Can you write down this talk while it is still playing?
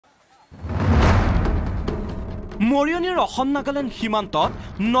মৰিয়নিৰ অসম-নাগালেণ্ড সীমান্তত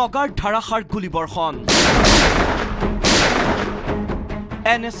নগাৰ ধাৰাসাৰ গুলীবৰ্ষণ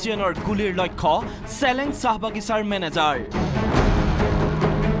NSCNৰ গুলীৰ লক্ষ্য চেলেং চাহ বাগিচাৰ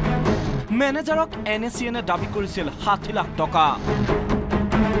মেনেজাৰক NSCNে দাবী কৰিছিল 60 লাখ টকা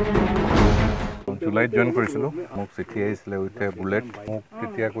জুলাইত জয়েন কৰিছিলো মোক চিঠি আহিছিলে উইথ এ বুলেট মোক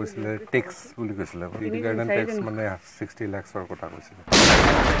তেতিয়া কৈছিলে টেক্স বুলি কৈছিলে গাৰ্ডেন টেক্স মানে 60 লাখৰ কথা কৈছিলে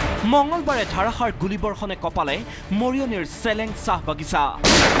মঙ্গলবাৰে ধাৰাসাৰ গুলীবৰ্ষণে কপালে মৰিয়নিৰ চেলেং চাহ বাগিচা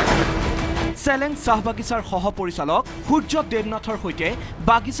চেলেং চাহ বাগিচাৰ সহ পৰিচালক সূৰ্য দেৱনাথৰ সৈতে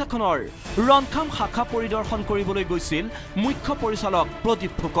বাগিচাখনৰ ৰনখাম শাখা পৰিদৰ্শন কৰিবলৈ গৈছিল মুখ্য পৰিচালক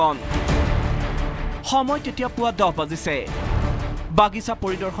প্ৰদীপ ফুকন সময় তেতিয়া পুৱা 10 বাজিছে বাগিচা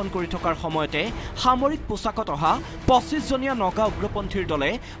পৰিদৰ্শন কৰি থকাৰ সময়তে সামৰিক পোছাকত অহা 25 জনীয়া নগা উগ্ৰপন্থীৰ দলে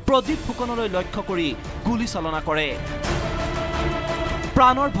প্ৰদীপ ফুকনলৈ লক্ষ্য কৰি গুলী চালনা কৰে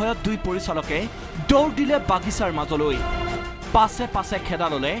প্ৰাণৰ ভয়ত দুই পৰিচালকে দৌৰ দিলে বাগিচাৰ মাজলৈ পাছে পাছে খেদা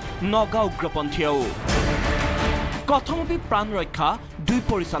ললে নগা উগ্ৰপন্থীয়েও কথমপি প্ৰাণ ৰক্ষা দুই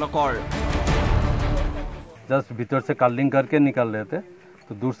পৰিচালকৰ जस्ट भीतर से कॉलिंग करके निकाल रहे थे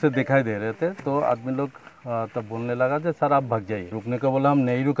तो दूर से दिखाई दे रहे थे तो आदमी लोग तब बोलने लगा कि सर आप भाग जाइए रुकने को बोला हम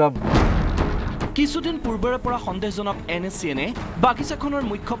नहीं रुका কিছুদিন পূৰ্বৰে পৰা সন্দেহজনক NSCNে বাগিচাখনৰ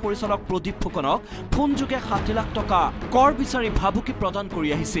মুখ্য পৰিচালক প্ৰদীপ ফুকনক ফোন যোগে 60 লাখ টকা কৰ বিচাৰি ভাবুকি প্ৰদান কৰি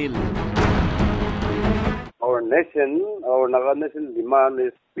আহিছিল Our Naga nation demand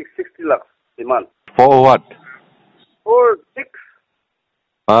is 60 lakhs demand. For what? For six.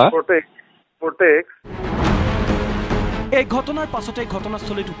 Protect. এই ঘটনাৰ পাছতে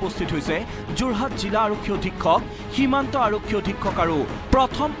ঘটনাস্থলীত উপস্থিত হৈছে যোৰহাট জিলা আৰক্ষী অধীক্ষক সীমান্ত আৰক্ষী অধীক্ষক আৰু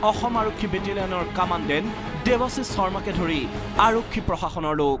প্ৰথম অসম আৰক্ষী বেটেলিয়নৰ কমাণ্ডেণ্ট দেৱাশিষ শৰ্মাকে ধৰি আৰক্ষী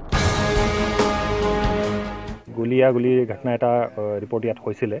প্ৰশাসনৰ লোক গুলীৰ ঘটনা এটা ৰিপৰ্ট ইয়াত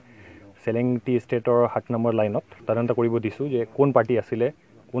হৈছিলে চেলেং টি ষ্টেটৰ 7 নম্বৰ লাইনত তদন্ত কৰিব দিছো যে কোন পাৰ্টি আছিলে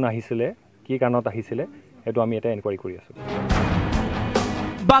কোন আহিছিলে কি কাৰণত আহিছিলে এটো আমি এটা এনকুৱাৰী কৰি আছো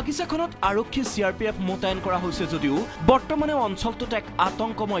বাগিচাখনত আৰক্ষী CRPF মোতায়েন কৰা হৈছে যদিও বৰ্তমানে অঞ্চলটোত এক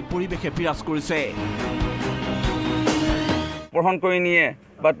আতংকময় পৰিৱেশে বিৰাজ কৰিছে প্ৰহন কৰি নিয়ে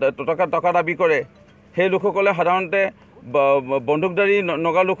বা টকা দাবী কৰে সেই লোকসকলে সাধাৰণতে বন্দুকধাৰী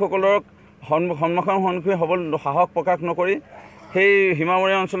নগা লোকসকলক সন্মুখীন হ'ব সাহস প্ৰকাশ নকৰি সেই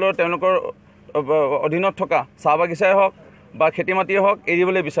সীমামূৰীয়া অঞ্চলৰ তেওঁলোকৰ অধীনত থকা চাহ বাগিচাই হওক বা খেতি মাটিয়ে হওক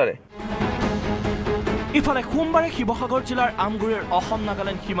এৰিবলৈ বিচাৰে ইফালে সোমবাৰে শিৱসাগৰ জিলাৰ আমগুৰিৰ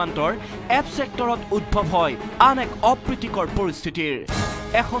অসম-নাগালেণ্ড সীমান্তৰ এফ ছেক্টৰত উদ্ভৱ হয় আন এক অপ্ৰীতিকৰ পৰিস্থিতিৰ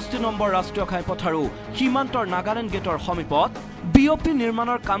 61 নম্বৰ ৰাষ্ট্ৰীয় ঘাইপথ আৰু সীমান্তৰ নাগালেণ্ড গেটৰ সমীপত BOP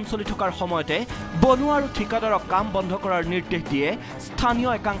নিৰ্মাণৰ কাম চলি থকাৰ সময়তে বনুৱা আৰু ঠিকাদাৰক কাম বন্ধ কৰাৰ নিৰ্দেশ দিয়ে স্থানীয়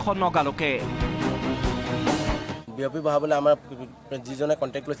একাংশ নগালোকে BOP বহাবলৈ আমাৰ যিজনে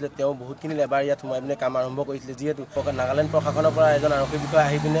কণ্টেক্ট লৈছিলে তেওঁ বহুতখিনি লেবাৰ ইয়াত সোমাই পিনে কাম আৰম্ভ কৰিছিলে যিহেতু নাগালেণ্ড প্ৰশাসনৰ পৰা এজন আৰক্ষী বিষয়া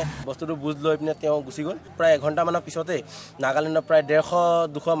আহি পিনে বস্তুটো বুজ লৈ পিনে তেওঁ গুচি গ'ল প্ৰায় এঘণ্টামানৰ পিছতে নাগালেণ্ডৰ প্ৰায়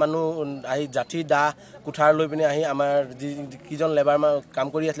 150-200 মানুহ আহি জাঠি দা কুঠাৰ লৈ পিনে আহি আমাৰ যিজন লেবাৰ কাম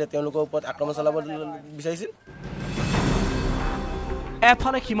কৰি আছিলে তেওঁলোকৰ ওপৰত আক্ৰমণ চলাব বিচাৰিছিল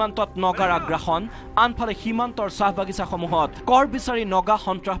এফালে সীমান্তত নগাৰ আগ্ৰাসন আনফালে সীমান্তৰ চাহ বাগিচাসমূহত কৰ বিচাৰি নগা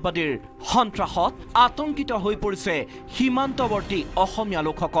সন্ত্ৰাসবাদীৰ সন্ত্ৰাসত আতংকিত হৈ পৰিছে সীমান্তৱৰ্তী অসমীয়া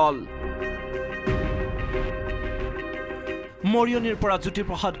লোকসকল মৰিয়নিৰ পৰা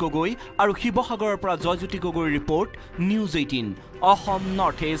জ্যোতিপ্ৰসাদ গগৈ আৰু শিৱসাগৰৰ পৰা জয়জ্যোতি গগৈৰ report news 18 Assam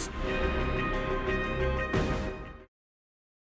north east